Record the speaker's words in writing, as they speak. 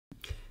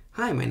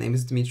Hi, my name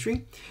is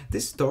Dmitrii.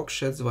 This talk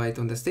sheds light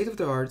on the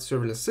state-of-the-art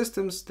serverless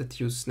systems that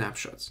use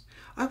snapshots.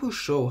 I will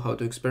show how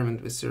to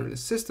experiment with serverless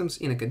systems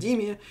in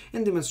academia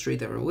and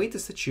demonstrate our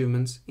latest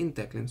achievements in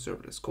tackling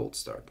serverless cold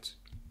starts.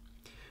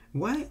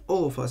 Why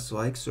all of us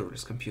like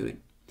serverless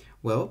computing?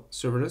 Well,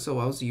 serverless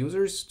allows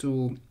users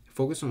to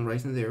focus on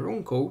writing their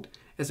own code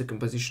as a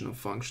composition of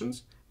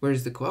functions,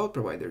 whereas the cloud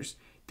providers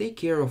take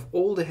care of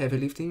all the heavy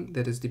lifting,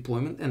 that is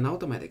deployment and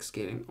automatic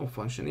scaling of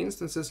function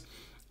instances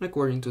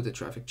according to the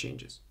traffic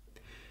changes.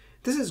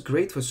 This is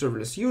great for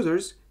serverless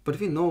users, but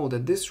we know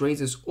that this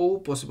raises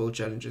all possible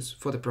challenges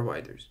for the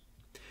providers.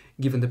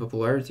 Given the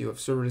popularity of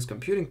serverless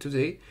computing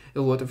today, a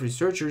lot of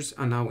researchers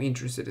are now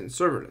interested in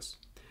serverless.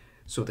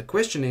 So the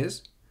question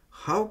is,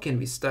 how can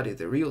we study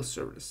the real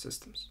serverless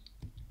systems?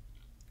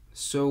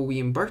 So we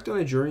embarked on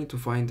a journey to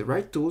find the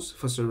right tools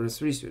for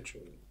serverless research.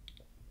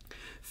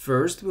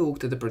 First, we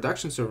looked at the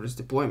production serverless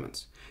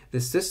deployments.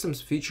 The systems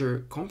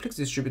feature complex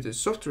distributed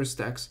software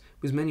stacks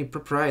with many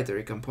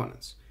proprietary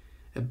components,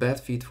 a bad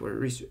fit for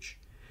research.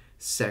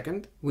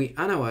 Second, we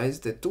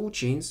analyzed the tool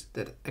chains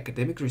that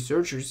academic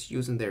researchers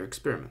use in their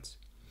experiments.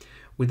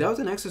 Without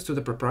an access to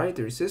the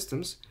proprietary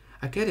systems,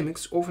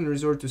 academics often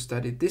resort to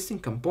study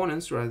distinct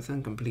components rather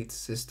than complete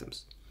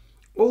systems.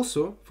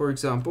 Also, for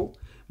example,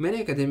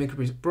 many academic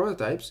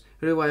prototypes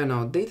rely on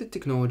outdated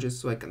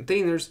technologies like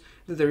containers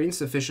that are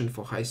insufficient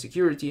for high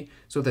security,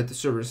 so that the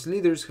serverless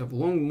leaders have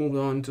long moved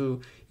on to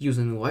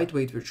using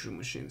lightweight virtual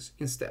machines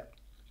instead.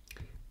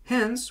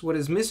 Hence, what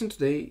is missing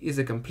today is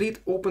a complete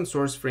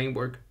open-source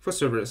framework for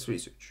serverless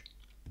research.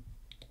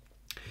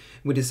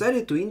 We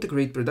decided to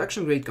integrate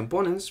production-grade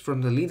components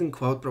from the leading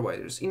cloud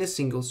providers in a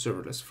single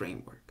serverless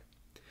framework.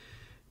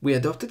 We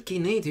adopted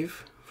Knative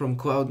from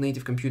Cloud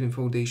Native Computing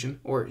Foundation,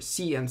 or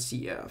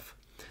CNCF,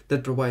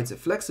 that provides a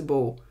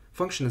flexible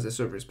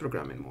function-as-a-service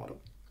programming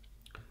model.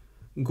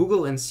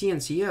 Google and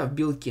CNCF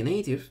built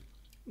Knative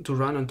to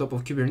run on top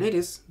of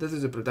Kubernetes, that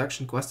is a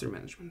production cluster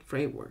management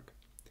framework.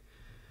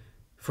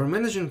 For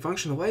managing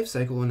function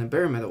lifecycle on a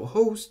bare metal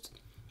host,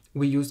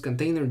 we used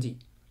Containerd.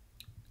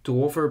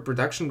 To offer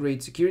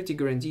production-grade security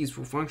guarantees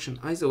for function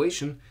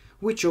isolation,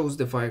 we chose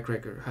the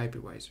Firecracker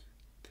hypervisor.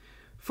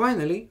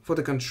 Finally, for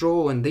the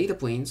control and data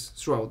planes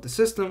throughout the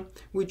system,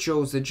 we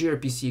chose the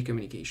gRPC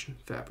communication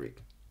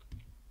fabric.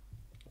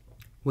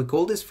 We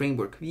call this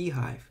framework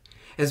vHive,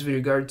 as we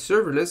regard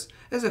serverless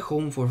as a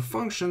home for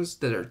functions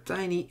that are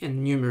tiny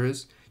and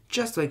numerous,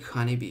 just like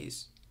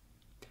honeybees.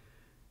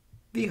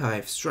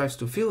 vHive strives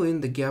to fill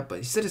in the gap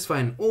by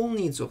satisfying all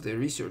needs of the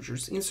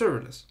researchers in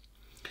serverless.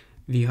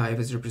 vHive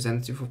is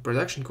representative of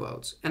production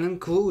clouds and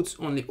includes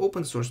only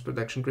open-source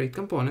production-grade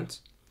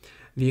components.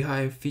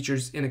 vHive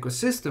features an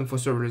ecosystem for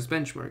serverless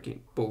benchmarking,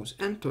 both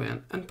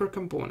end-to-end and per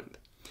component,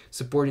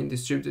 supporting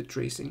distributed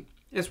tracing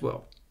as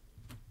well.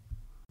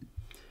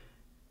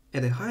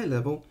 At a high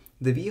level,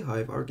 the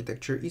vHive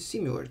architecture is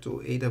similar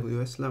to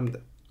AWS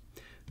Lambda.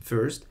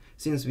 First,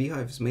 since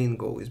vHive's main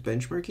goal is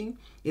benchmarking,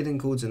 it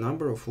includes a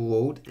number of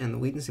load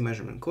and latency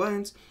measurement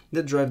clients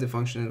that drive the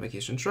function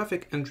invocation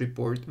traffic and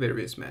report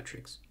various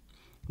metrics.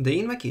 The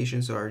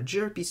invocations are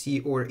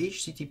gRPC or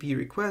HTTP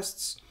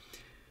requests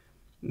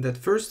that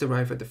first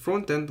arrive at the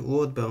front-end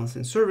load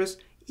balancing service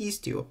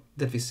Ustiugov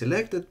that we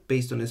selected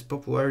based on its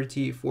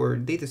popularity for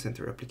data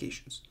center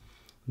applications.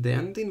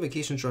 Then the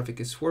invocation traffic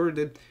is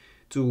forwarded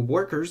to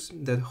workers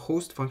that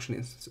host function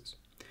instances.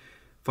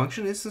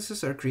 Function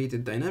instances are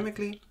created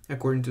dynamically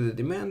according to the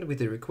demand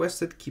with a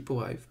requested keep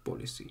alive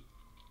policy.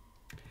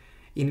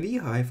 In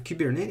vHive,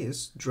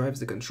 Kubernetes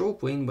drives the control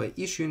plane by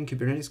issuing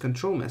Kubernetes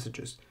control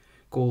messages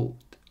called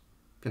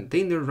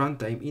Container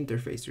Runtime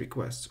Interface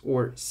Requests,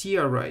 or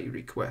CRI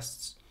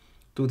requests,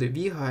 to the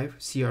vHive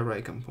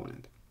CRI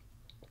component.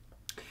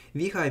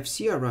 vHive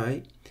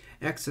CRI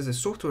acts as a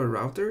software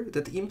router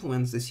that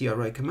implements the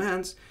CRI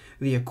commands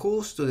via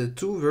calls to the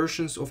two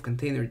versions of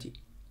Containerd.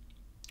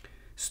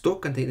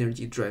 Stock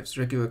Containerd drives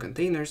regular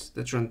containers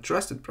that run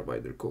trusted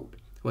provider code,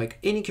 like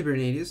any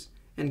Kubernetes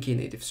and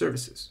Knative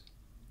services.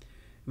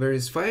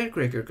 Whereas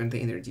Firecracker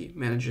Containerd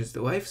manages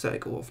the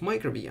lifecycle of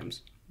micro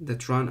VMs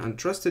that run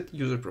untrusted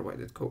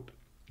user-provided code.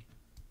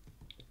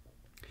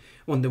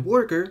 On the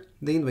worker,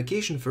 the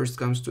invocation first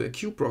comes to a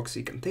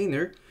kubeproxy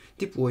container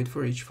deployed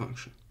for each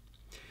function.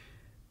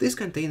 This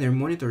container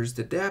monitors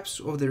the depths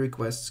of the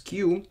request's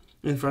queue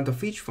in front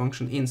of each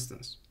function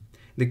instance.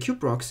 The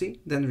kubeproxy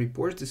then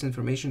reports this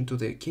information to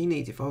the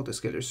Knative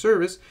autoscaler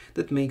service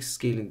that makes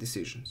scaling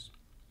decisions.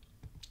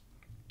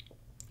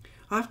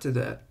 After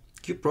that,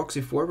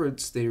 kubeproxy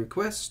forwards the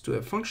requests to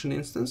a function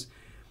instance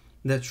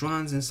that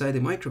runs inside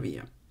the micro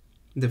VM.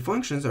 The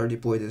functions are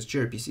deployed as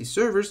gRPC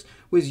servers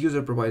with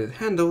user-provided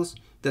handles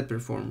that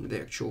perform the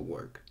actual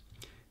work.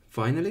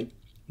 Finally,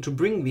 to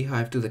bring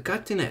vHive to the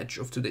cutting edge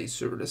of today's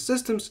serverless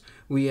systems,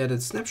 we added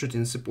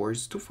snapshotting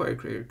supports to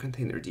Firecracker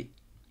Containerd.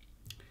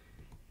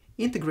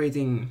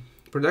 Integrating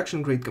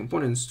production-grade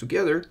components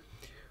together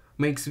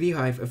makes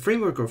vHive a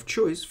framework of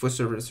choice for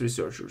serverless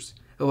researchers,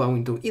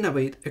 allowing to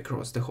innovate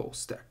across the whole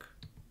stack.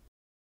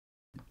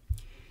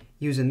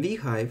 Using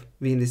vHive,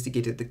 we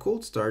investigated the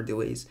cold start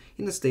delays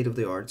in a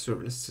state-of-the-art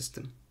serverless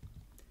system.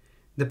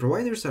 The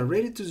providers are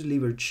ready to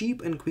deliver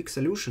cheap and quick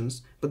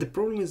solutions, but the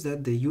problem is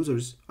that the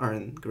users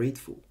aren't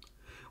grateful.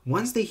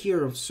 Once they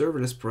hear of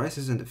serverless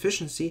prices and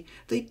efficiency,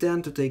 they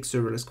tend to take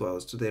serverless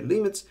clouds to their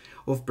limits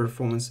of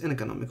performance and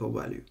economical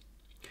value.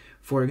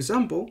 For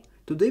example,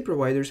 today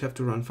providers have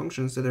to run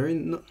functions that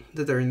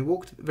are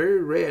invoked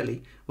very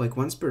rarely, like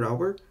once per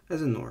hour,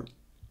 as a norm.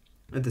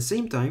 At the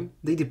same time,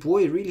 they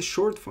deploy really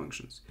short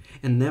functions,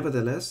 and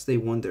nevertheless they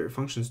want their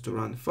functions to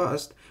run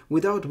fast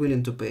without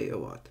willing to pay a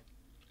lot.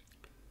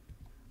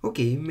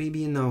 Okay,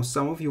 maybe now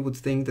some of you would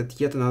think that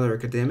yet another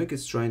academic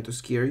is trying to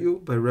scare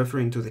you by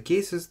referring to the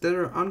cases that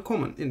are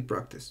uncommon in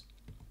practice.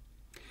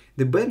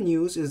 The bad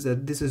news is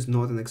that this is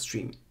not an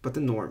extreme, but a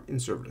norm in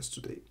serverless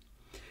today.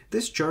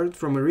 This chart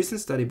from a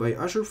recent study by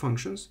Azure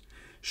Functions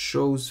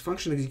shows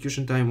function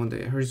execution time on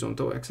the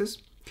horizontal axis,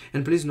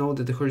 and please note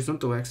that the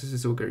horizontal axis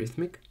is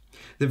logarithmic.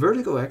 The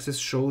vertical axis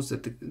shows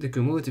that the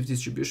cumulative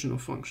distribution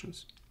of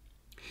functions.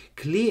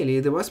 Clearly,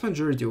 the vast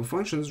majority of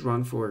functions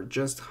run for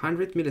just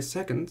 100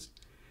 milliseconds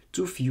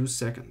to few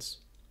seconds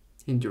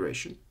in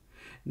duration.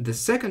 The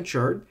second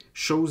chart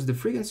shows the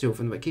frequency of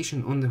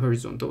invocation on the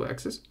horizontal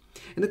axis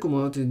and the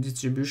cumulative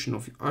distribution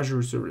of Azure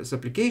serverless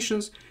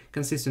applications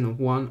consisting of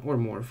one or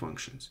more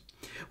functions.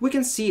 We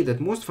can see that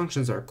most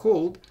functions are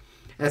called,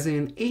 as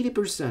in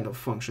 80% of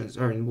functions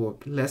are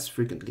invoked less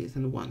frequently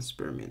than once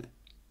per minute.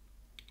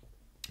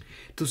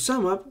 To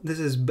sum up, this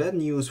is bad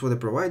news for the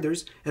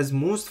providers, as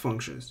most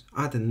functions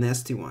are the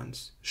nasty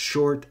ones,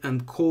 short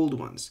and cold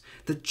ones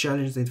that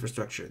challenge the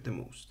infrastructure the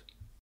most.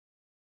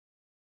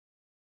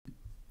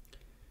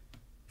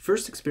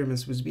 First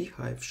experiments with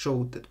vHive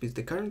showed that with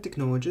the current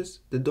technologies,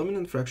 the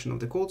dominant fraction of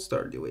the cold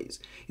start delays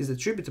is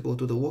attributable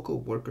to the local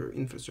worker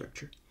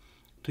infrastructure.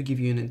 To give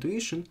you an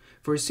intuition,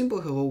 for a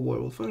simple hello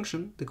world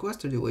function, the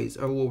cluster delays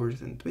are lower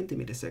than 20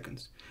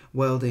 milliseconds,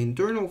 while the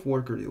internal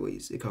worker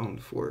delays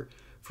account for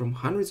from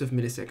hundreds of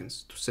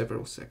milliseconds to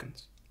several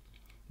seconds.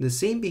 The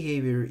same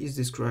behavior is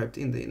described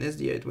in the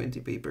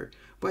SDI-20 paper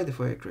by the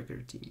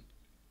Firecracker team.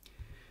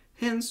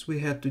 Hence, we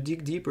had to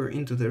dig deeper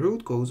into the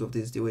root cause of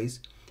these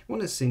delays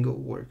on a single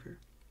worker.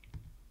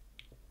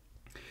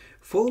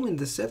 Following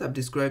the setup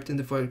described in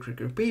the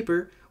Firecracker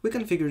paper, we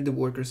configured the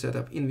worker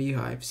setup in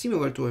vHive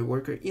similar to a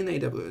worker in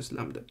AWS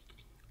Lambda.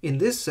 In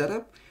this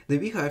setup, the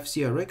vHive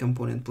CRI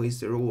component plays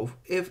the role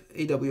of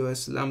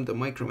AWS Lambda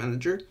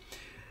micromanager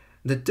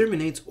that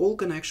terminates all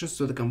connections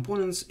to the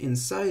components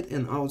inside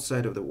and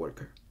outside of the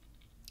worker.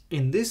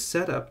 In this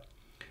setup,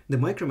 the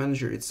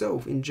micromanager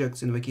itself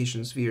injects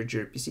invocations via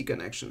gRPC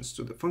connections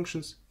to the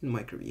functions in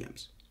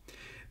micro-VMs.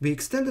 We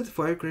extended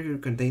Firecracker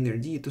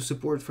containerd to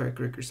support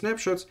Firecracker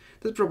snapshots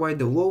that provide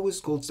the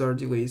lowest cold start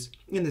delays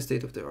in the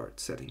state-of-the-art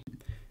setting.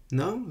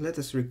 Now, let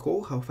us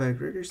recall how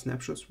Firecracker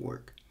snapshots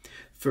work.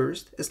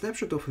 First, a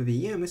snapshot of a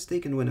VM is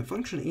taken when a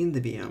function in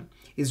the VM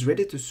is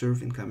ready to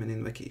serve incoming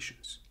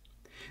invocations.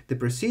 The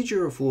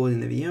procedure of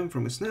loading a VM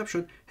from a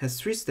snapshot has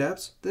three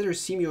steps that are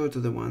similar to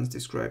the ones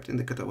described in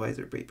the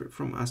Catalyzer paper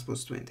from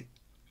ASPLOS'21.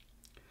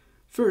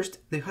 First,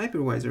 the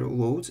hypervisor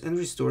loads and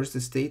restores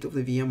the state of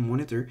the VM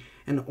monitor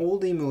and all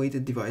the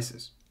emulated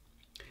devices.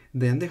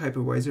 Then the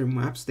hypervisor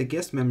maps the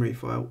guest memory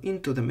file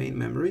into the main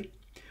memory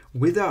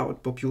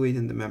without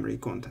populating the memory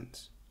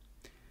contents,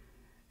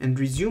 and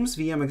resumes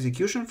VM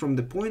execution from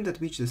the point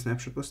at which the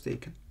snapshot was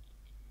taken.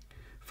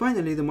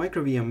 Finally, the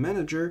micro-VM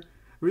manager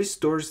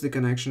restores the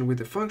connection with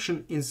the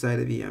function inside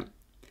the VM.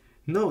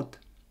 Note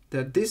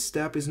that this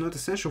step is not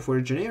essential for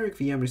a generic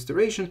VM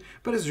restoration,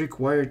 but is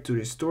required to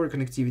restore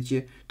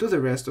connectivity to the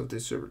rest of the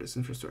serverless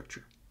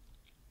infrastructure.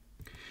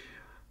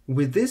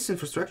 With this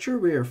infrastructure,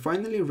 we are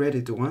finally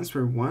ready to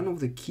answer one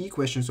of the key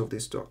questions of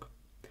this talk.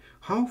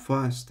 How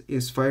fast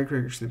is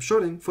Firecracker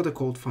snapshotting for the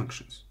cold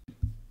functions?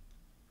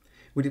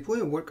 We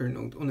deploy a worker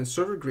node on a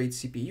server-grade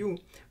CPU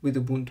with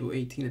Ubuntu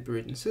 18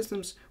 operating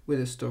systems with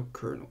a stock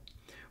kernel.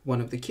 One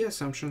of the key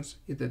assumptions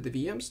is that the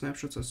VM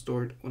snapshots are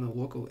stored on a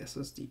local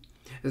SSD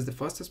as the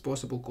fastest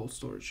possible cold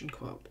storage in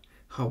cloud.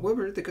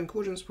 However, the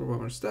conclusions from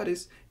our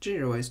studies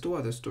generalize to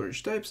other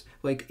storage types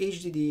like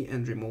HDD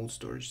and remote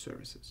storage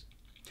services.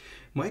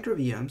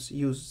 Micro-VMs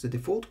use the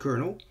default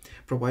kernel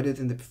provided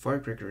in the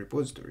Firecracker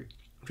repository.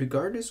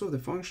 Regardless of the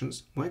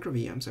functions,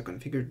 micro-VMs are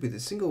configured with a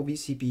single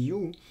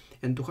vCPU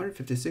and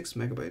 256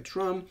 MB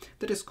RAM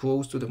that is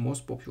close to the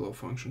most popular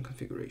function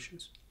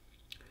configurations.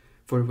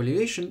 For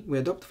evaluation, we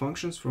adopt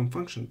functions from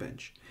Function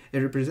Bench, a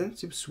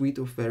representative suite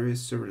of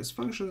various serverless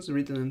functions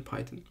written in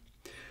Python.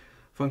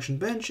 Function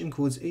Bench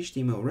includes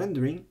HTML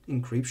rendering,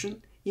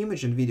 encryption,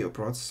 image and video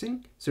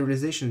processing,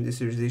 serialization and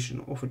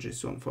deserialization of a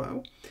JSON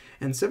file,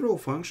 and several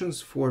functions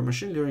for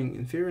machine learning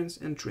inference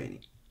and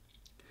training.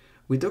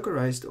 We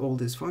Dockerized all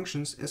these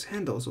functions as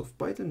handles of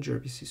Python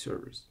gRPC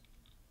servers.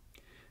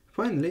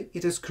 Finally,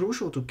 it is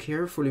crucial to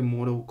carefully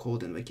model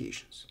cold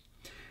invocations.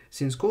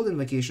 Since cold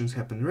invocations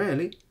happen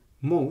rarely,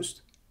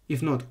 most,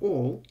 if not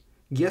all,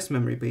 guest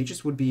memory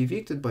pages would be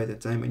evicted by the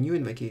time a new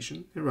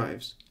invocation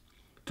arrives.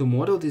 To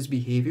model this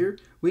behavior,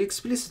 we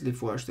explicitly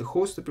flush the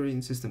host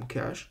operating system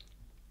cache,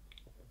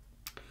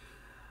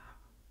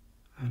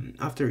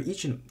 after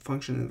each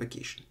function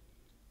invocation.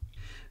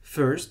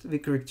 First, we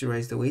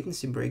characterize the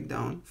latency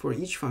breakdown for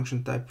each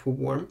function type for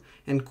warm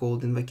and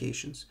cold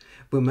invocations.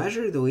 We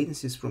measure the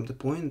latencies from the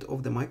point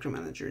of the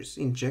micromanagers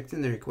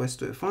injecting the request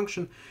to a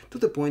function to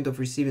the point of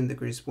receiving the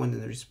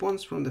corresponding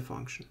response from the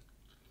function.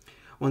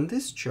 On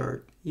this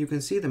chart, you can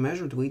see the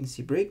measured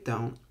latency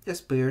breakdown as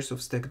pairs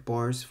of stacked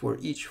bars for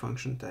each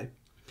function type.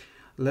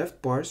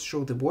 Left bars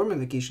show the warm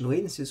invocation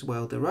latencies,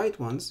 while the right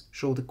ones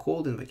show the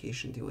cold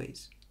invocation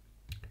delays.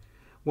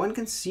 One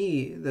can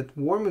see that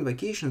warm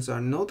invocations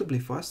are notably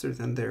faster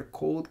than their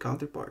cold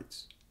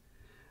counterparts.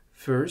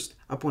 First,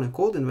 upon a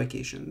cold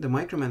invocation, the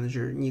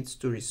micromanager needs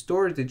to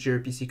restore the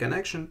gRPC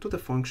connection to the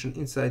function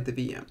inside the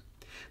VM.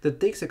 That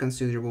takes a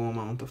considerable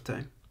amount of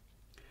time.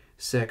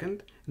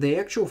 Second, the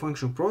actual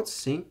function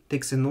processing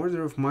takes an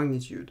order of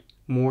magnitude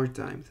more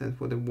time than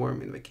for the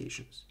warm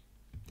invocations.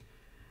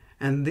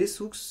 And this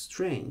looks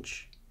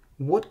strange.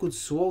 What could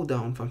slow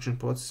down function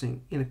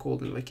processing in a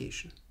cold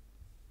invocation?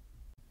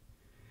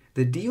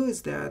 The deal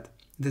is that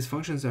these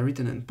functions are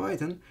written in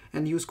Python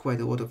and use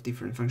quite a lot of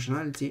different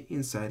functionality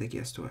inside the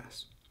guest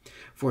OS.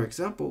 For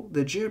example,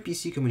 the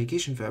gRPC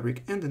communication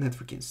fabric and the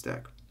networking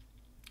stack.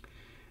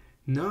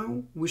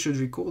 Now, we should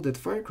recall that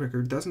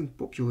Firecracker doesn't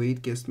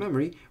populate guest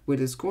memory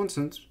with its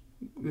contents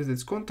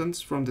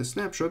from the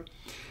snapshot,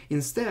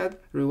 instead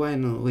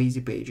relying on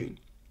lazy paging.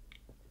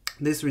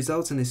 This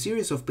results in a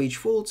series of page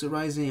faults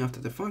arising after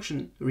the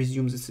function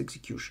resumes its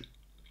execution.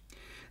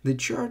 The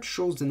chart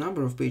shows the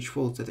number of page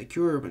faults that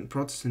occur when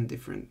processing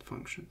different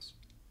functions.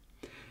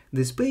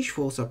 These page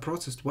faults are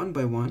processed one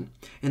by one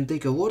and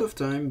take a lot of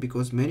time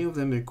because many of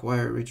them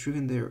require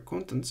retrieving their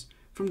contents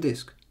from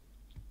disk.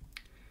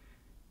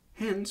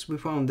 Hence, we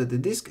found that the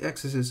disk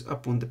accesses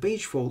upon the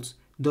page faults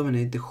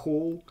dominate the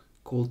whole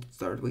cold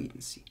start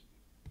latency.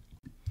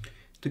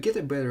 To get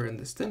a better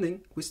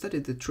understanding, we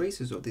studied the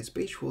traces of these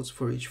page faults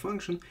for each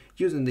function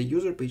using the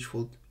user page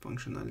fault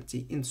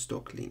functionality in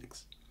stock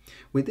Linux.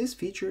 With this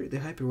feature, the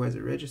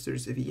hypervisor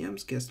registers a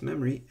VM's guest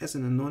memory as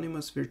an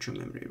anonymous virtual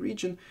memory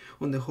region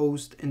on the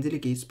host and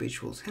delegates page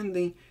faults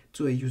handling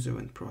to a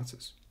user-end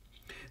process.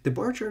 The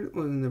bar chart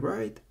on the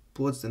right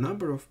plots the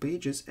number of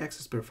pages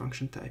accessed per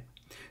function type,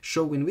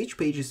 showing which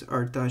pages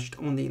are touched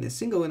only in a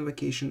single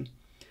invocation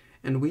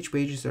and which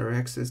pages are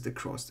accessed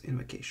across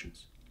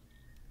invocations.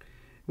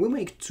 We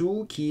make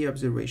two key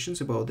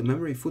observations about the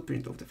memory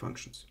footprint of the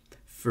functions.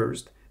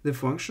 First, the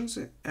functions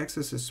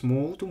access a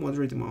small to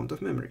moderate amount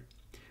of memory.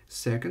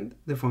 Second,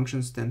 the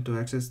functions tend to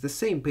access the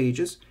same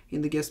pages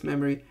in the guest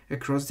memory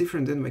across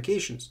different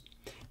invocations,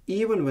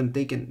 even when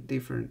taking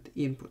different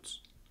inputs.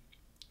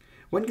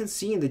 One can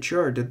see in the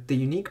chart that the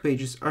unique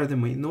pages are the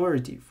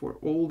minority for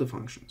all the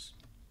functions.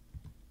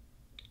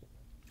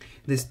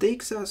 This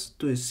takes us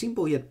to a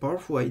simple yet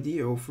powerful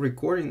idea of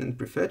recording and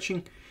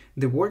prefetching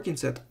the working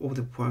set of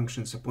the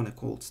functions upon a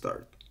cold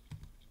start.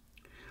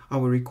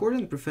 Our record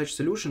and prefetch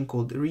solution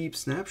called reap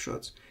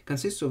snapshots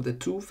consists of the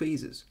two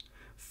phases.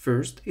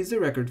 First is the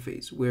record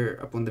phase, where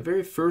upon the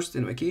very first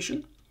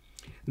invocation,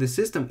 the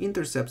system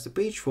intercepts the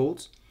page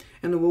faults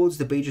and loads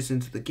the pages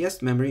into the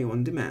guest memory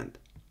on demand,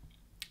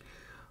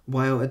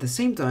 while at the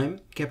same time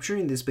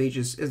capturing these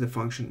pages as the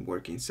function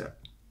working set.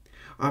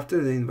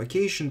 After the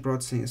invocation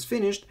processing is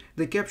finished,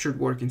 the captured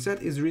working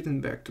set is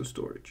written back to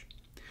storage.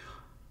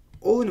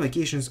 All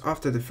invocations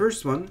after the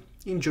first one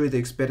enjoy the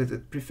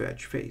expedited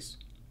prefetch phase.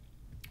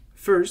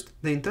 First,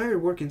 the entire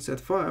working set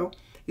file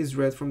is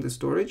read from the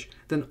storage,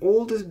 then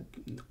all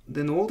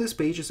these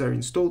pages are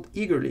installed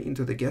eagerly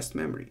into the guest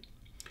memory.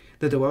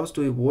 That allows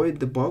to avoid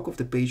the bulk of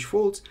the page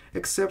faults,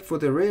 except for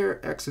the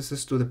rare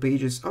accesses to the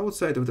pages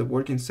outside of the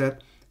working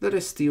set that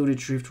are still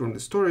retrieved from the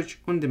storage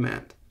on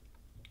demand.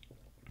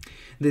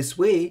 This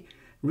way,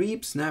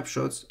 reap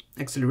snapshots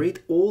accelerate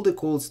all the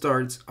cold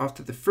starts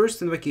after the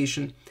first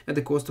invocation at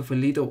the cost of a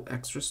little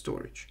extra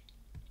storage.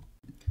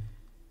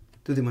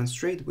 To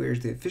demonstrate where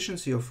the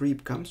efficiency of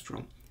reap comes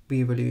from,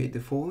 we evaluate the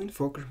following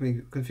four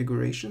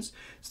configurations,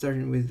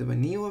 starting with the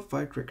vanilla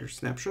Firecracker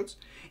snapshots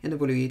and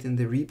evaluating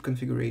the reap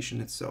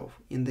configuration itself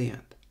in the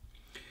end.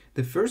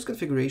 The first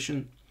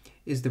configuration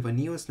is the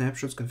vanilla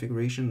snapshots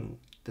configuration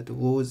that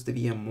loads the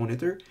VM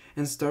monitor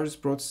and starts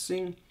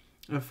processing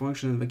a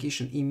function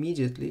invocation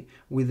immediately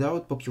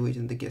without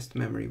populating the guest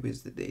memory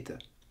with the data.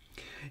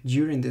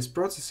 During this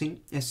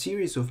processing, a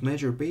series of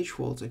major page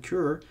faults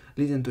occur,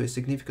 leading to a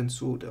significant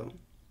slowdown.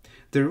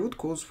 The root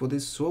cause for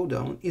this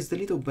slowdown is the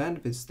little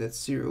bandwidth that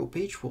serial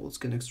page faults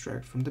can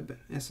extract from the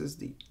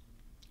SSD.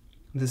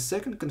 The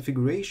second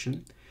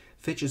configuration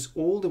fetches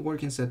all the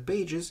working set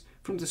pages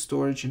from the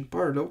storage in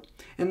parallel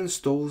and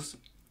installs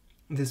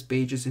these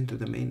pages into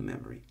the main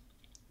memory.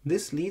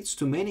 This leads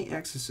to many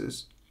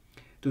accesses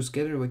to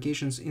scatter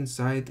locations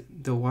inside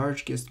the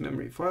large guest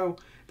memory file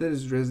that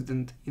is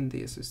resident in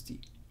the SSD.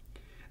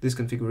 This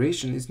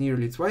configuration is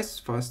nearly twice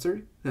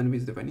faster than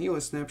with the vanilla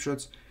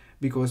snapshots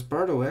because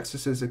parallel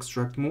accesses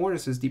extract more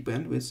SSD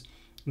bandwidth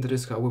that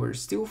is, however,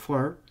 still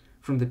far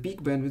from the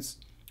peak bandwidth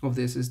of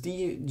the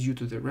SSD due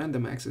to the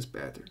random access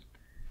pattern.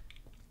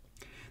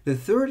 The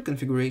third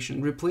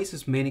configuration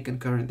replaces many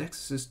concurrent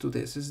accesses to the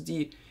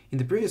SSD in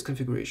the previous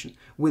configuration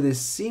with a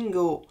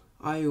single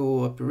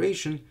I/O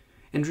operation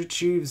and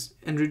retrieves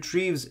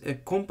a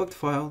compact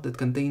file that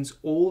contains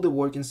all the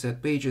working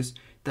set pages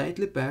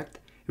tightly packed,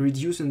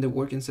 reducing the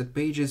working set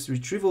pages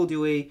retrieval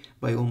delay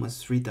by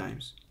almost 3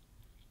 times.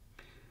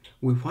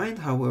 We find,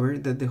 however,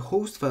 that the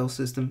host file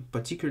system,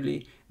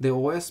 particularly the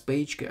OS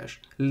page cache,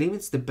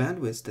 limits the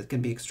bandwidth that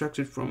can be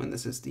extracted from an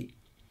SSD.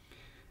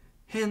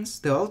 Hence,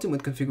 the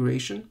ultimate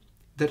configuration,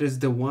 that is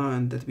the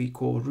one that we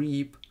call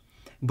REAP,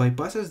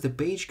 bypasses the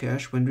page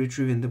cache when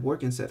retrieving the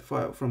working set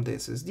file from the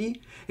SSD,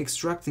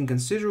 extracting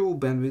considerable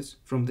bandwidth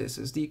from the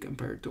SSD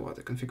compared to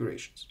other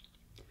configurations.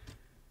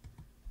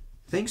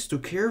 Thanks to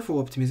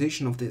careful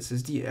optimization of the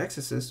SSD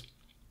accesses,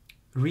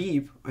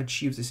 REAP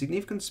achieves a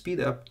significant speed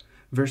up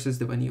versus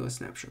the vanilla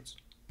snapshots.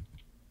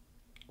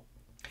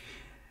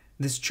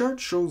 This chart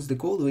shows the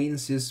call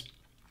latencies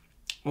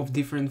of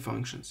different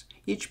functions.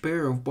 Each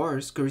pair of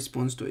bars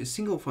corresponds to a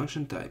single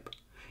function type.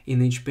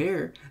 In each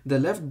pair, the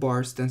left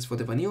bar stands for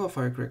the vanilla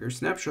Firecracker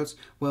snapshots,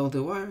 while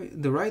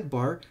the right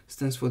bar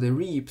stands for the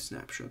REAP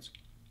snapshots.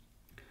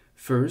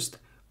 First,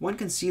 one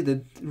can see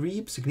that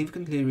REAP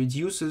significantly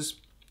reduces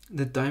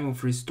the time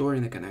of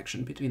restoring a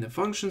connection between the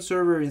function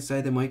server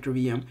inside the micro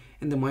VM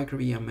and the micro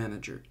VM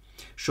manager,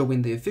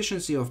 showing the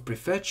efficiency of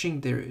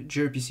prefetching the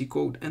gRPC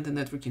code and the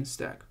networking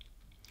stack.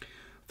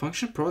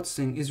 Function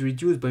processing is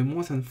reduced by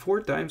more than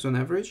 4 times on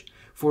average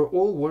for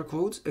all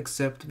workloads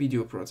except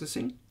video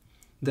processing,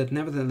 that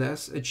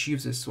nevertheless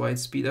achieves a slight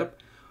speedup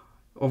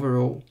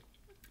overall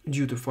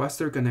due to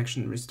faster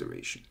connection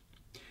restoration.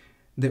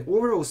 The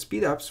overall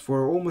speedups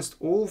for almost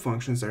all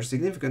functions are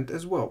significant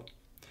as well.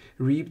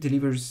 REAP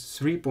delivers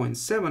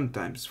 3.7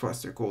 times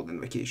faster called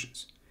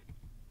invocations.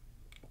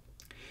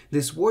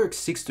 This work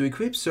seeks to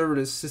equip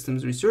serverless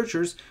systems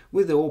researchers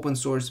with the open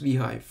source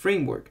vHive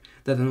framework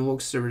that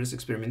unlocks serverless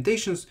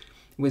experimentations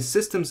with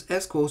systems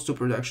as close to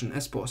production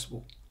as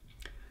possible.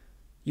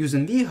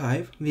 Using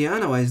vHive, we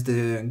analyzed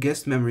the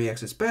guest memory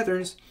access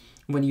patterns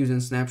when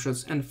using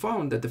snapshots and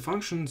found that the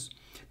functions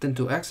tend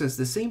to access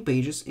the same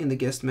pages in the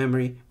guest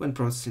memory when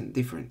processing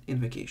different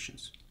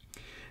invocations.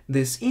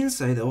 This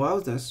insight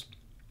allows us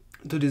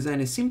to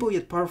design a simple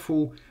yet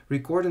powerful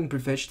record and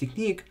prefetch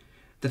technique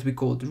that we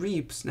called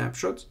REAP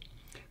snapshots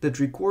that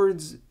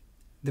records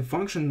the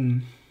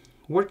function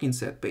working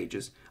set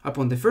pages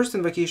upon the first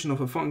invocation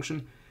of a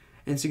function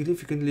and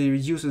significantly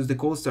reduces the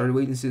cold start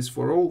latencies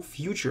for all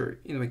future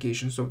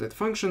invocations of that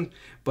function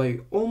by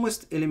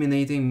almost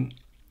eliminating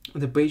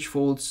the page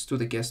faults to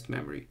the guest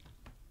memory.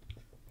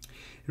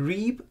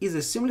 REAP is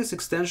a seamless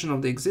extension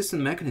of the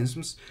existing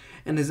mechanisms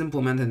and is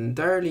implemented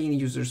entirely in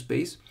user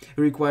space,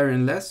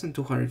 requiring less than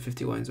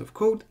 250 lines of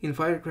code in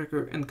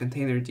Firecracker and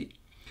Containerd.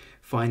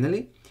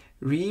 Finally,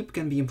 REAP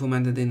can be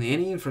implemented in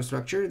any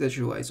infrastructure that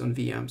relies on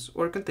VMs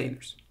or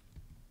containers.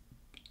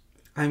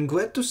 I'm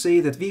glad to say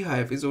that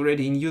vHive is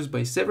already in use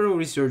by several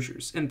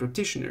researchers and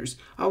practitioners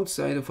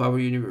outside of our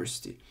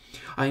university.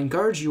 I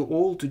encourage you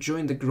all to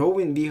join the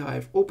growing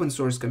vHive open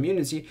source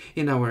community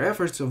in our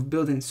efforts of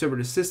building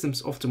serverless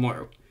systems of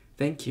tomorrow.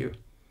 Thank you.